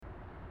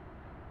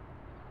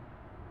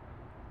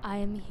I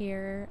am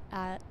here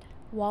at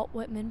Walt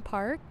Whitman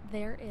Park.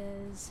 There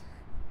is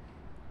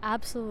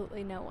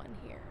absolutely no one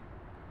here.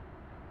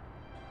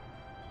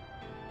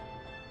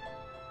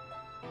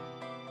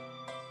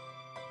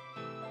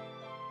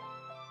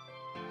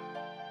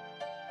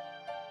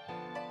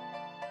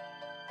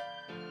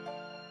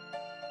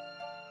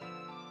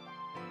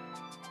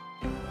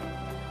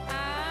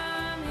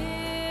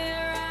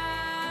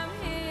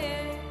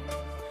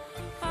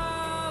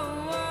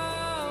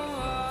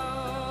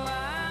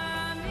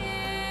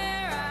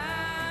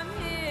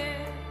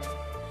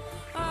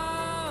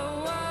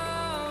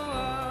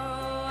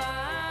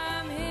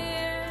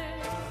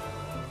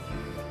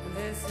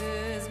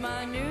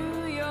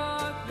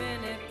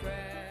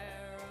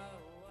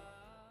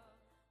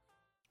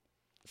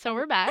 So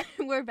we're back.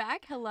 We're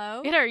back.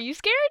 Hello. Are you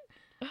scared?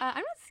 I'm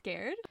not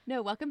scared.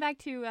 No, welcome back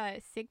to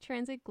Sick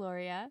Transit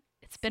Gloria.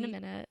 It's been a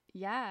minute.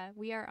 Yeah,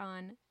 we are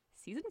on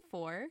season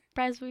 4.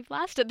 Surprised we've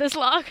lasted this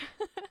long.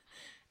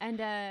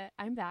 And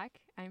I'm back.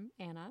 I'm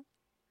Anna.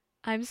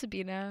 I'm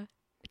Sabina.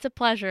 It's a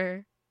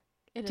pleasure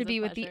to be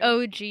with the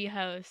OG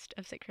host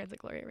of Sick Transit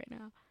Gloria right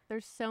now.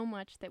 There's so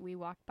much that we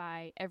walk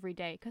by every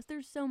day because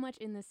there's so much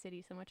in this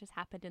city. So much has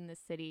happened in this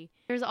city.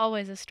 There's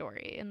always a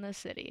story in this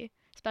city,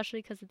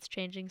 especially because it's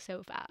changing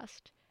so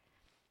fast.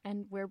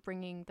 And we're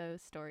bringing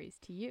those stories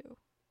to you.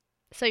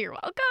 So you're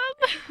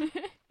welcome.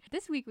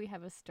 This week we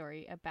have a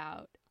story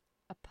about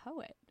a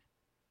poet.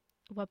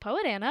 What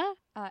poet, Anna?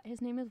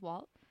 His name is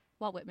Walt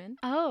Whitman.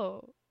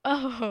 Oh.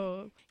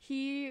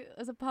 He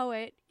was a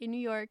poet in New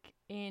York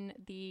in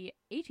the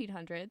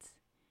 1800s.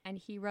 And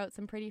he wrote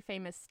some pretty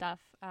famous stuff.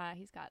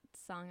 He's got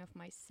Song of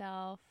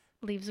Myself.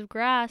 Leaves of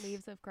Grass.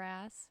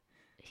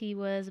 He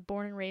was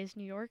born and raised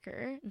New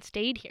Yorker and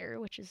stayed here,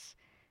 which is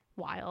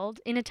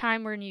wild, in a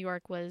time where New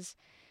York was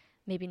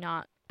maybe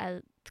not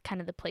kind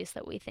of the place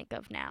that we think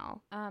of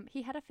now.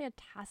 He had a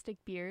fantastic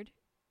beard.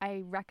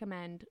 I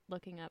recommend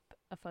looking up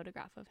a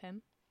photograph of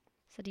him.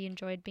 Said he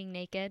enjoyed being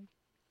naked.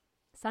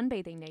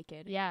 Sunbathing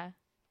naked. Yeah,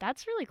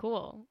 that's really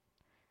cool.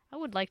 I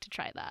would like to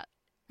try that.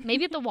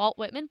 Maybe at the Walt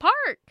Whitman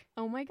Park.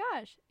 Oh my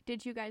gosh.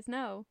 Did you guys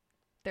know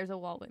there's a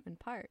Walt Whitman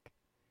Park?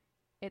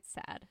 It's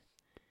sad.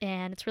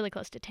 And it's really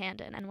close to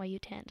Tandon, NYU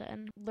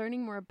Tandon.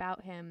 Learning more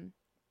about him,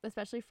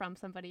 especially from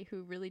somebody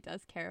who really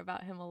does care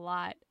about him a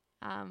lot,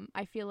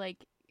 I feel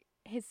like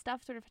his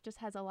stuff sort of just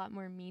has a lot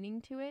more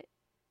meaning to it.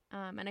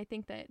 And I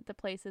think that the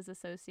places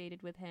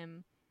associated with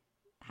him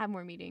have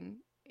more meaning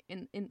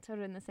in sort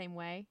of in the same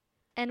way.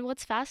 And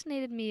what's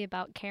fascinated me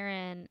about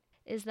Karen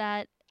is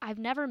that I've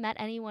never met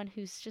anyone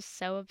who's just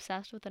so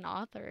obsessed with an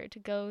author to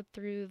go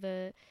through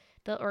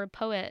or a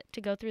poet to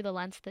go through the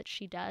lens that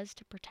she does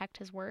to protect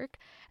his work.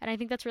 And I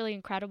think that's really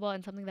incredible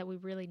and something that we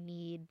really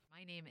need.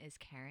 My name is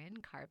Karen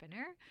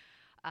Carboner.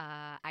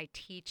 I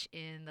teach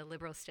in the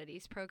Liberal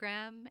Studies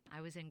program.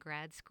 I was in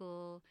grad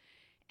school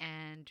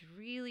and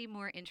really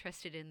more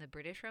interested in the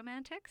British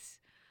Romantics,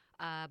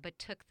 but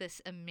took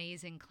this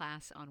amazing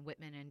class on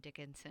Whitman and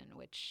Dickinson,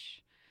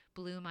 which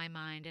blew my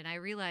mind. And I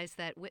realized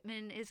that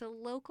Whitman is a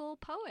local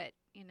poet,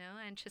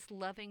 and just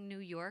loving New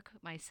York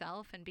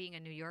myself and being a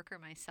New Yorker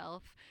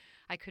myself,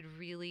 I could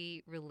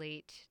really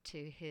relate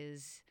to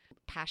his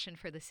passion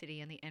for the city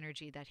and the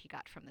energy that he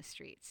got from the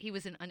streets. He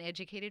was an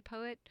uneducated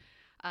poet.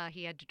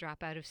 He had to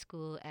drop out of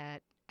school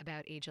at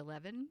about age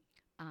 11.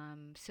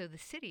 So the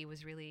city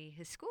was really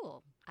his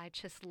school. I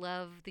just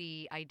love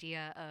the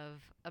idea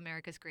of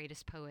America's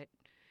greatest poet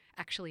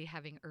actually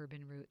having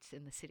urban roots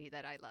in the city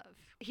that I love.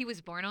 He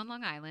was born on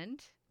Long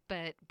Island,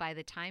 but by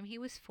the time he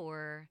was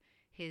 4,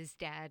 his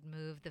dad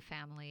moved the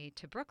family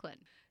to Brooklyn.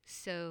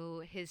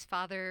 So his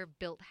father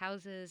built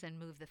houses and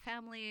moved the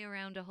family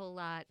around a whole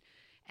lot,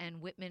 and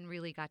Whitman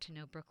really got to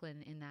know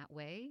Brooklyn in that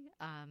way.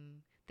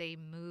 They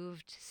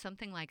moved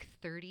something like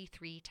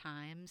 33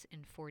 times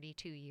in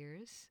 42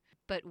 years.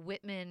 But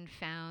Whitman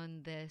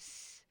found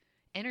this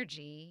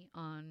energy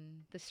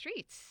on the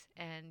streets.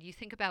 And you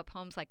think about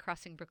poems like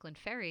Crossing Brooklyn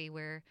Ferry,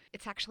 where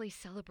it's actually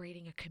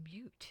celebrating a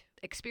commute.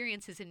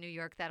 Experiences in New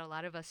York that a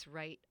lot of us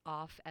write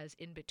off as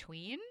in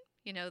between,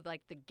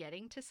 like the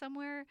getting to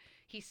somewhere.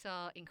 He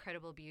saw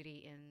incredible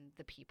beauty in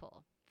the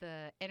people.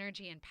 The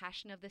energy and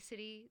passion of the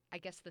city, I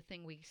guess the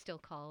thing we still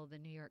call the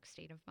New York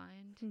state of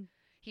mind.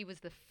 He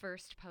was the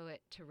first poet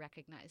to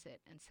recognize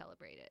it and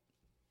celebrate it.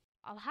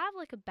 I'll have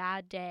like a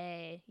bad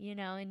day,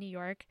 in New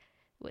York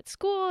with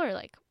school or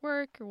like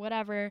work or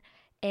whatever.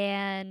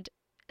 And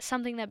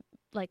something that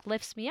like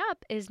lifts me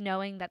up is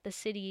knowing that the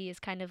city is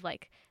kind of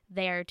like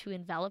there to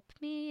envelop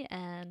me.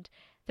 And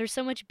there's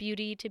so much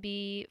beauty to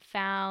be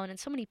found and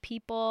so many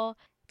people.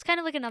 It's kind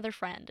of like another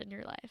friend in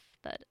your life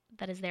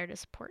that is there to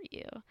support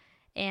you.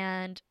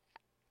 And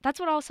that's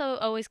what also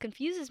always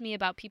confuses me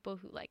about people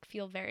who like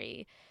feel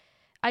very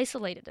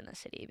isolated in the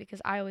city,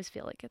 because I always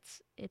feel like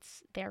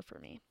it's there for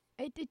me.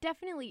 It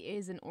definitely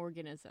is an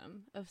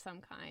organism of some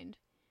kind,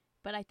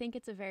 but I think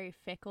it's a very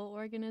fickle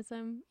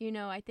organism.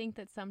 I think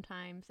that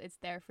sometimes it's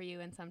there for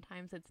you and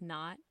sometimes it's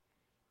not.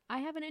 I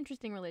have an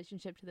interesting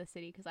relationship to the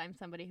city because I'm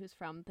somebody who's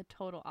from the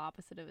total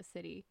opposite of a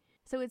city.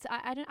 So it's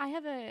I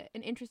have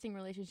an interesting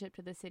relationship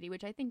to the city,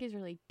 which I think is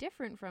really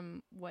different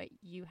from what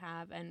you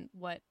have and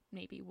what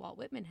maybe Walt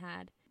Whitman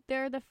had.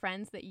 There are the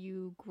friends that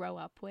you grow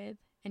up with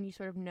and you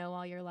sort of know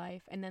all your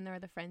life, and then there are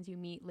the friends you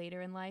meet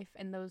later in life,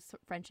 and those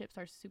friendships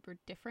are super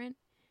different.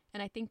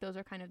 And I think those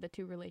are kind of the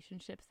two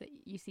relationships that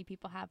you see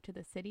people have to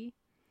the city.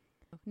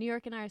 New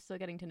York and I are still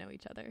getting to know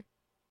each other.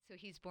 So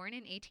he's born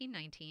in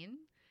 1819,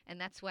 and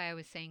that's why I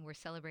was saying we're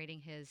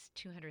celebrating his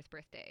 200th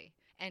birthday.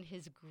 And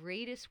his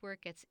greatest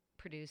work gets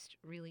produced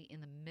really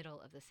in the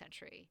middle of the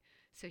century.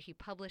 So he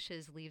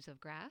publishes Leaves of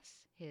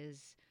Grass,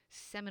 his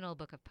seminal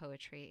book of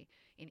poetry,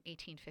 in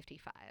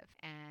 1855.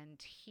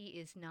 And he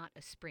is not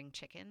a spring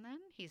chicken then.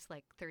 He's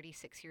like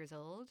 36 years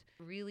old.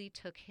 Really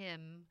took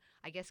him,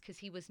 I guess, because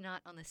he was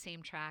not on the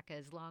same track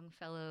as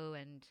Longfellow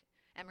and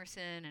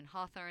Emerson and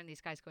Hawthorne,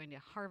 these guys going to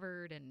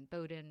Harvard and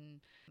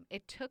Bowdoin.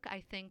 It took,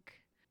 I think,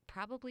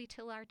 probably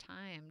till our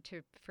time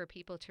for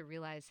people to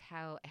realize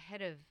how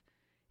ahead of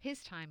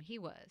his time he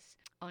was.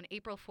 On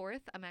April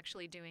 4th, I'm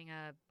actually doing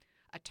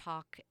a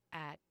talk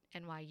at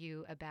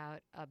NYU about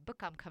a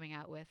book I'm coming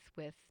out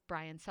with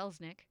Brian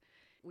Selznick.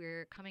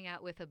 We're coming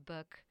out with a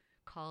book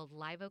called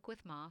Live Oak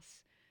with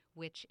Moss,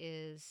 which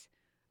is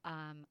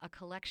a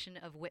collection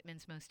of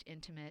Whitman's most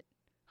intimate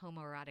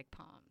homoerotic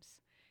poems.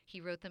 He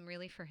wrote them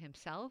really for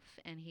himself,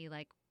 and he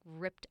like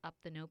ripped up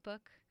the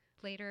notebook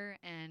later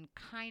and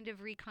kind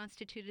of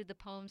reconstituted the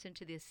poems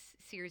into this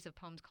series of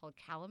poems called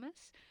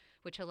Calamus,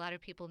 which a lot of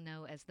people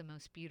know as the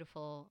most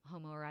beautiful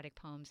homoerotic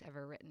poems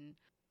ever written.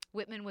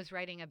 Whitman was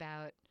writing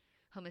about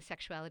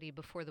homosexuality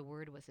before the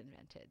word was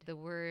invented. The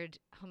word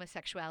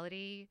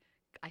homosexuality,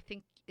 I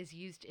think, is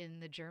used in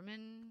the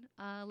German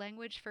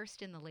language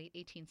first in the late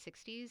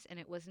 1860s, and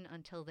it wasn't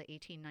until the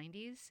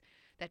 1890s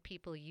that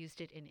people used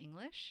it in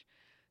English.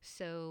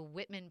 So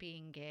Whitman,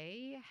 being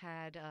gay,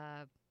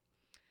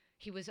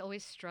 he was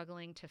always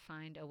struggling to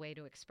find a way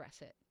to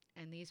express it.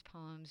 And these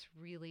poems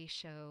really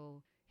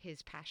show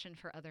his passion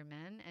for other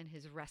men and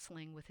his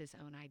wrestling with his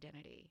own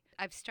identity.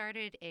 I've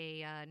started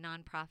a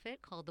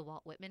nonprofit called the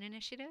Walt Whitman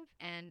Initiative,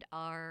 and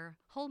our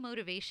whole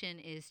motivation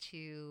is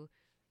to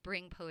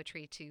bring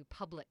poetry to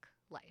public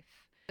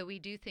life. So we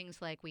do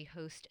things like we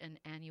host an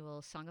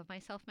annual Song of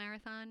Myself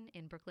marathon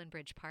in Brooklyn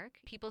Bridge Park.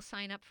 People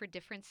sign up for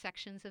different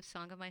sections of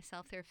Song of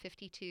Myself. There are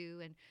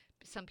 52, and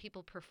some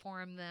people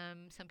perform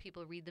them. Some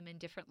people read them in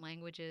different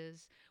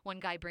languages. One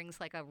guy brings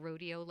like a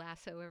rodeo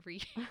lasso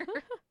every year.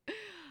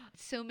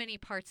 So many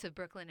parts of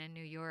Brooklyn and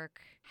New York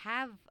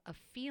have a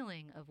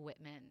feeling of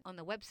Whitman. On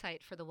the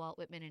website for the Walt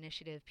Whitman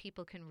Initiative,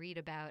 people can read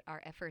about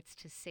our efforts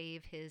to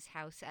save his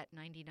house at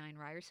 99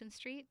 Ryerson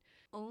Street.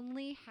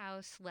 Only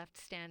house left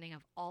standing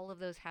of all of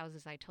those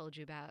houses I told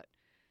you about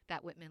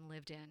that Whitman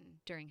lived in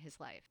during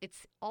his life.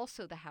 It's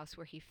also the house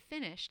where he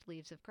finished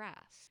Leaves of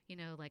Grass,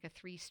 like a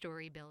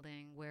 3-story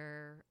building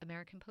where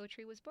American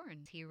poetry was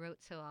born. He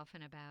wrote so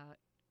often about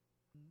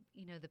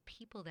the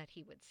people that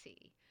he would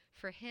see.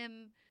 For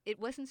him, it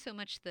wasn't so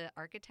much the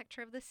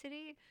architecture of the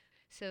city.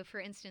 So, for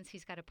instance,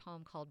 he's got a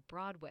poem called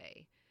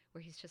Broadway,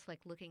 where he's just like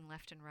looking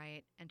left and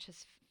right and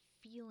just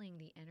feeling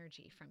the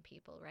energy from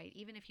people, right?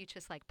 Even if you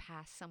just like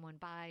pass someone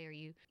by, or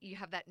you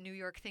have that New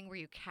York thing where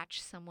you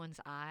catch someone's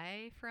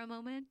eye for a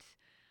moment.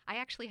 I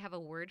actually have a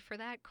word for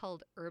that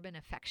called urban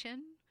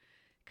affection,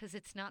 because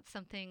it's not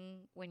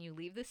something when you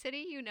leave the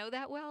city you know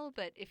that well,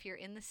 but if you're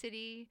in the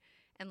city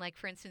and, like,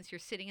 for instance, you're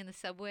sitting in the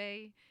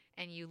subway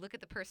and you look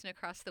at the person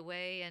across the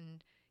way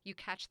and you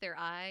catch their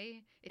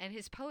eye. And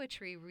his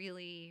poetry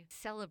really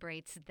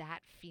celebrates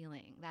that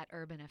feeling, that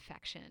urban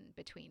affection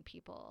between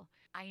people.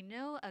 I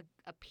know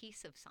a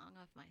piece of Song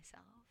of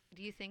Myself.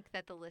 Do you think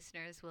that the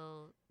listeners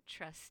will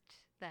trust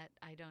that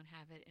I don't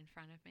have it in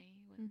front of me?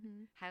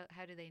 Mm-hmm.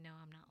 How do they know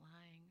I'm not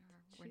lying,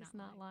 or we're She's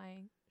not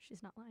lying.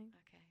 She's not lying.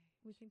 Okay.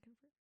 We can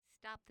confirm.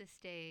 Stop this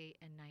day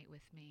and night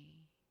with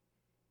me,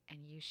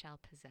 and you shall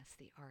possess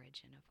the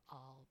origin of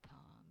all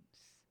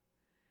poems.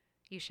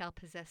 You shall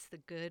possess the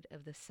good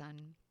of the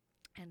sun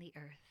and the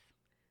earth.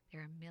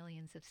 There are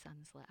millions of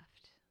suns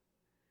left.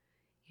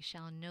 You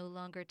shall no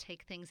longer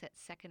take things at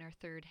second or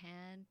third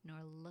hand, nor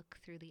look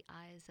through the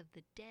eyes of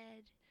the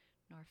dead,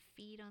 nor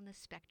feed on the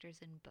specters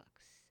in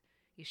books.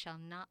 You shall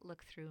not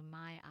look through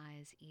my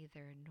eyes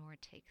either, nor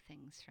take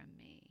things from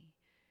me.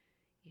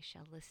 You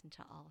shall listen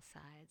to all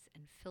sides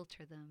and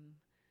filter them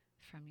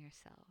from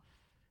yourself.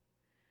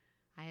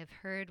 I have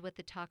heard what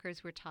the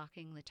talkers were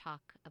talking, the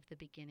talk of the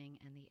beginning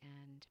and the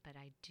end, but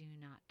I do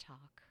not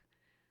talk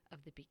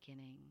of the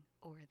beginning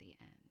or the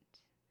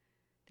end.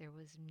 There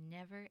was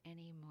never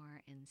any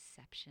more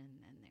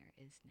inception than there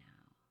is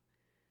now,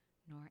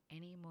 nor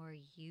any more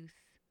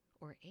youth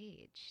or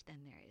age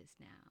than there is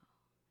now,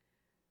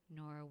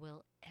 nor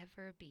will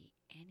ever be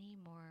any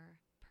more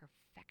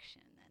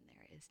perfection than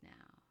there is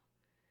now,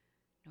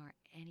 nor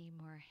any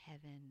more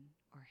heaven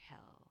or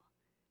hell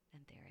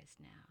than there is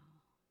now.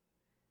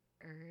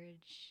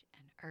 Urge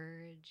and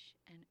urge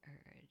and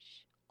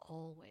urge,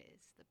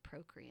 always the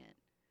procreant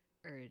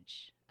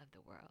urge of the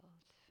world.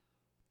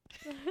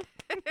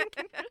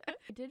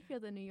 I did feel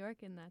the New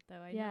York in that,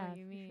 though. I know Yeah, what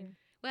you for mean. sure.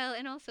 Well,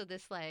 and also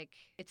this, like,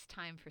 it's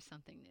time for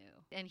something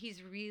new. And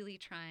he's really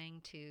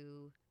trying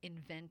to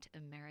invent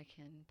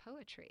American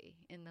poetry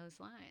in those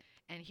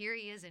lines. And here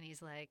he is, and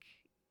he's like,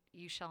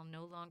 you shall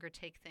no longer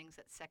take things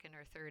at second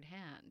or third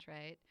hand,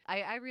 right?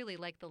 I really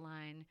like the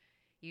line,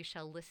 you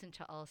shall listen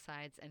to all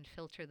sides and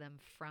filter them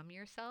from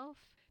yourself.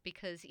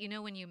 Because, you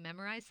know, when you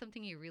memorize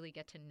something, you really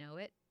get to know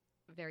it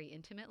very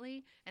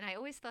intimately. And I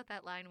always thought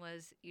that line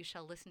was, you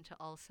shall listen to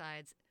all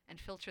sides and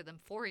filter them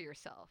for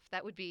yourself.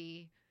 That would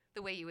be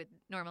the way you would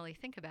normally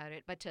think about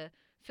it. But to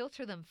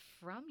filter them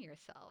from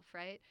yourself,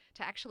 right?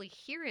 To actually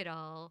hear it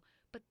all,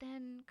 but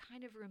then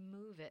kind of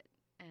remove it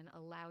and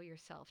allow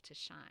yourself to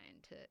shine,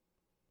 to,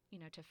 you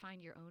know, to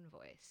find your own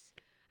voice.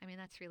 I mean,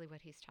 that's really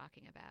what he's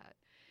talking about.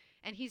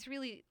 And he's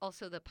really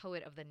also the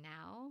poet of the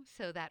now.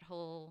 So that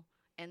whole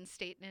end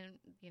statement,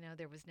 you know,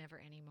 there was never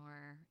any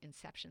more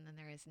inception than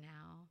there is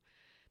now.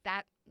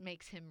 That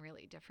makes him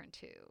really different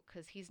too,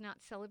 because he's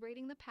not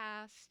celebrating the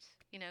past.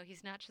 You know,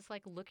 he's not just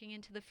like looking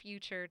into the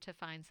future to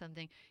find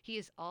something. He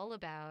is all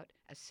about,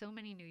 as so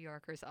many New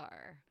Yorkers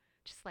are,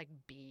 just like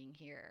being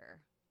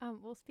here.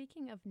 Well,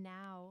 speaking of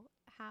now,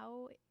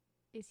 how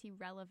is he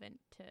relevant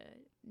to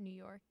New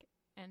York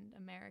and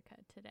America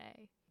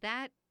today?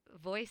 That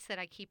voice that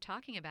I keep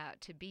talking about,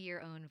 to be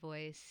your own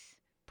voice,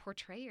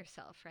 portray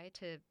yourself, right?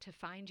 To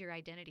find your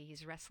identity.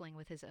 He's wrestling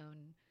with his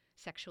own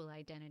sexual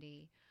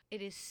identity.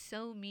 It is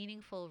so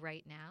meaningful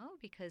right now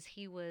because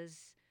he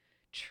was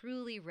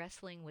truly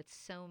wrestling with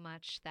so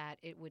much that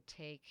it would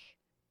take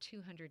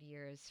 200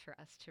 years for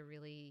us to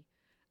really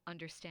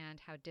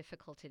understand how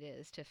difficult it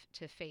is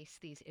to face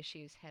these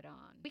issues head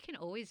on. We can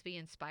always be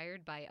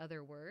inspired by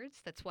other words.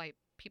 That's why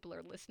people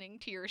are listening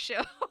to your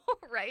show,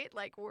 right?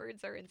 Like,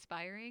 words are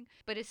inspiring,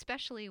 but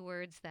especially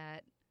words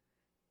that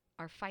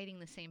are fighting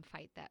the same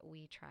fight that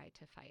we try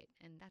to fight.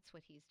 And that's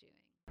what he's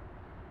doing.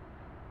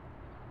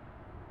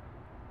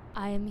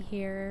 I am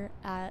here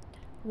at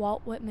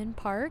Walt Whitman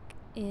Park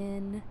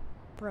in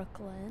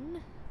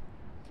Brooklyn.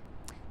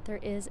 There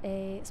is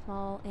a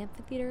small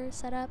amphitheater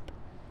set up,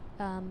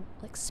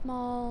 like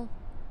small,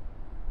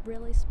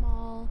 really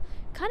small,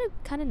 kind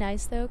of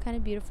nice though, kind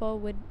of beautiful.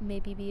 Would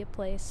maybe be a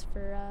place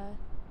for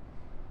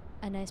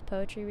a nice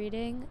poetry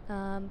reading,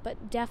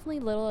 but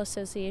definitely little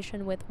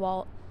association with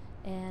Walt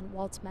and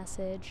Walt's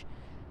message.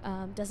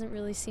 Doesn't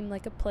really seem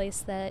like a place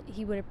that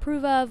he would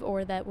approve of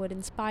or that would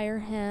inspire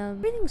him.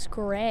 Everything's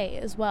gray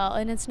as well,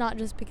 and it's not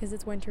just because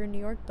it's winter in New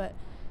York, but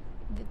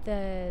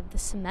the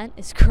cement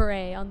is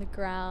gray on the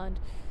ground.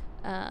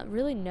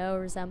 Really no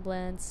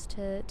resemblance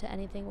to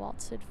anything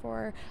Walt stood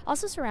for.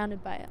 Also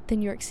surrounded by the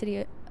New York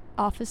City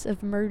Office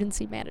of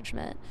Emergency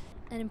Management.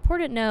 An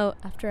important note,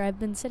 after I've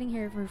been sitting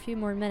here for a few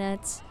more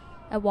minutes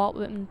at Walt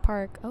Whitman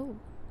Park,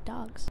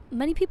 dogs.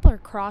 Many people are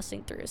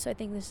crossing through, so I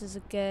think this is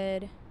a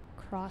good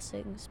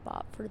crossing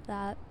spot for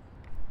that.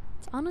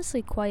 It's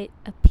honestly quite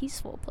a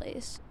peaceful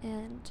place,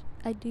 and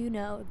I do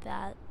know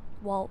that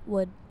Walt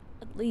would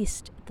at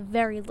the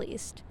very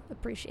least,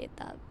 appreciate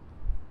that.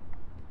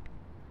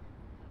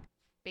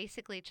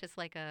 Basically, it's just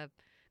like a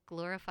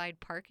glorified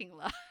parking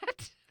lot,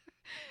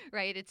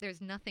 right?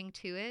 There's nothing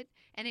to it,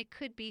 and it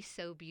could be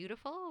so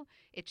beautiful.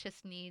 It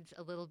just needs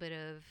a little bit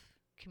of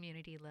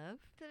community love.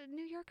 The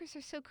New Yorkers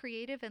are so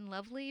creative and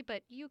lovely,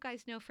 but you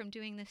guys know from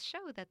doing this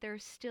show that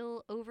there's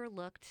still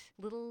overlooked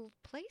little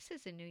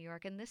places in New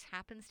York, and this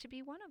happens to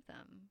be one of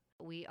them.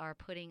 We are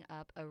putting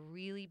up a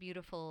really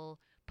beautiful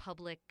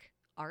public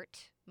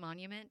art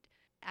monument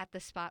at the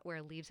spot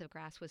where Leaves of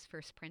Grass was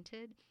first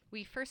printed.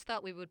 We first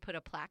thought we would put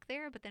a plaque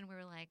there, but then we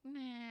were like,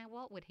 nah,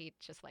 Walt would hate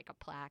just like a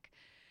plaque.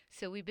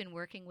 So we've been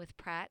working with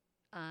Pratt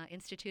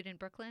Institute in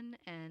Brooklyn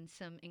and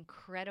some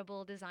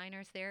incredible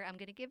designers there. I'm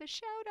going to give a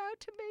shout out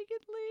to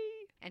Megan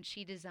Lee. And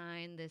she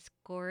designed this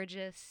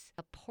gorgeous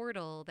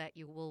portal that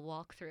you will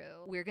walk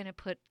through. We're going to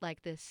put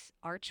like this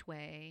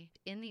archway.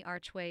 In the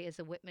archway is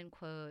a Whitman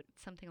quote,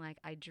 something like,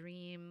 I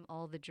dream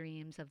all the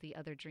dreams of the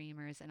other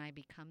dreamers and I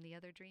become the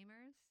other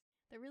dreamers.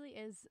 There really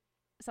is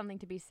something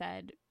to be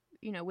said,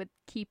 you know, with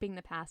keeping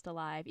the past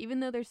alive, even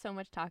though there's so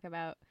much talk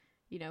about,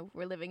 you know,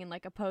 we're living in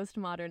like a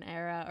postmodern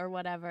era or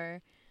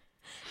whatever.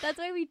 That's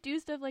why we do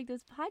stuff like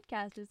this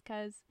podcast, is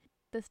because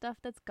the stuff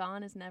that's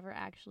gone is never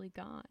actually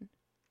gone.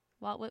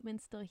 Walt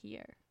Whitman's still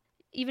here.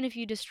 Even if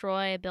you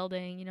destroy a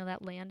building, you know,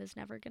 that land is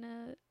never going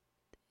to,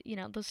 you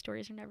know, those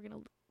stories are never going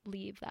to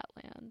leave that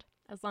land.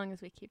 As long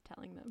as we keep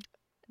telling them.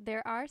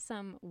 There are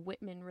some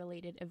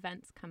Whitman-related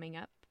events coming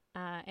up.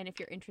 And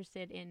if you're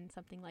interested in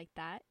something like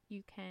that,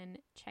 you can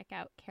check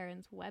out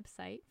Karen's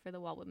website for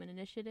the Walt Whitman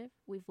Initiative.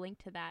 We've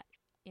linked to that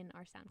in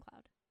our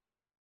SoundCloud.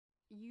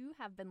 You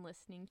have been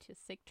listening to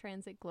Sick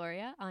Transit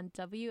Gloria on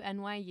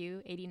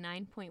WNYU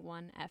 89.1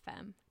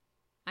 FM.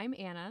 I'm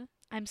Anna.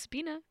 I'm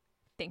Sabina.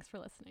 Thanks for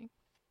listening.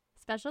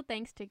 Special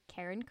thanks to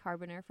Karen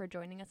Carboner for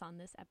joining us on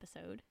this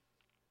episode.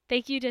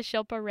 Thank you to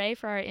Shilpa Ray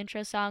for our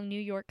intro song, New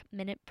York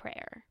Minute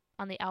Prayer,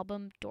 on the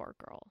album Door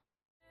Girl.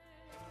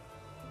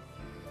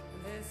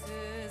 This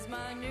is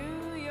my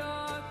New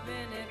York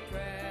Minute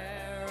Prayer.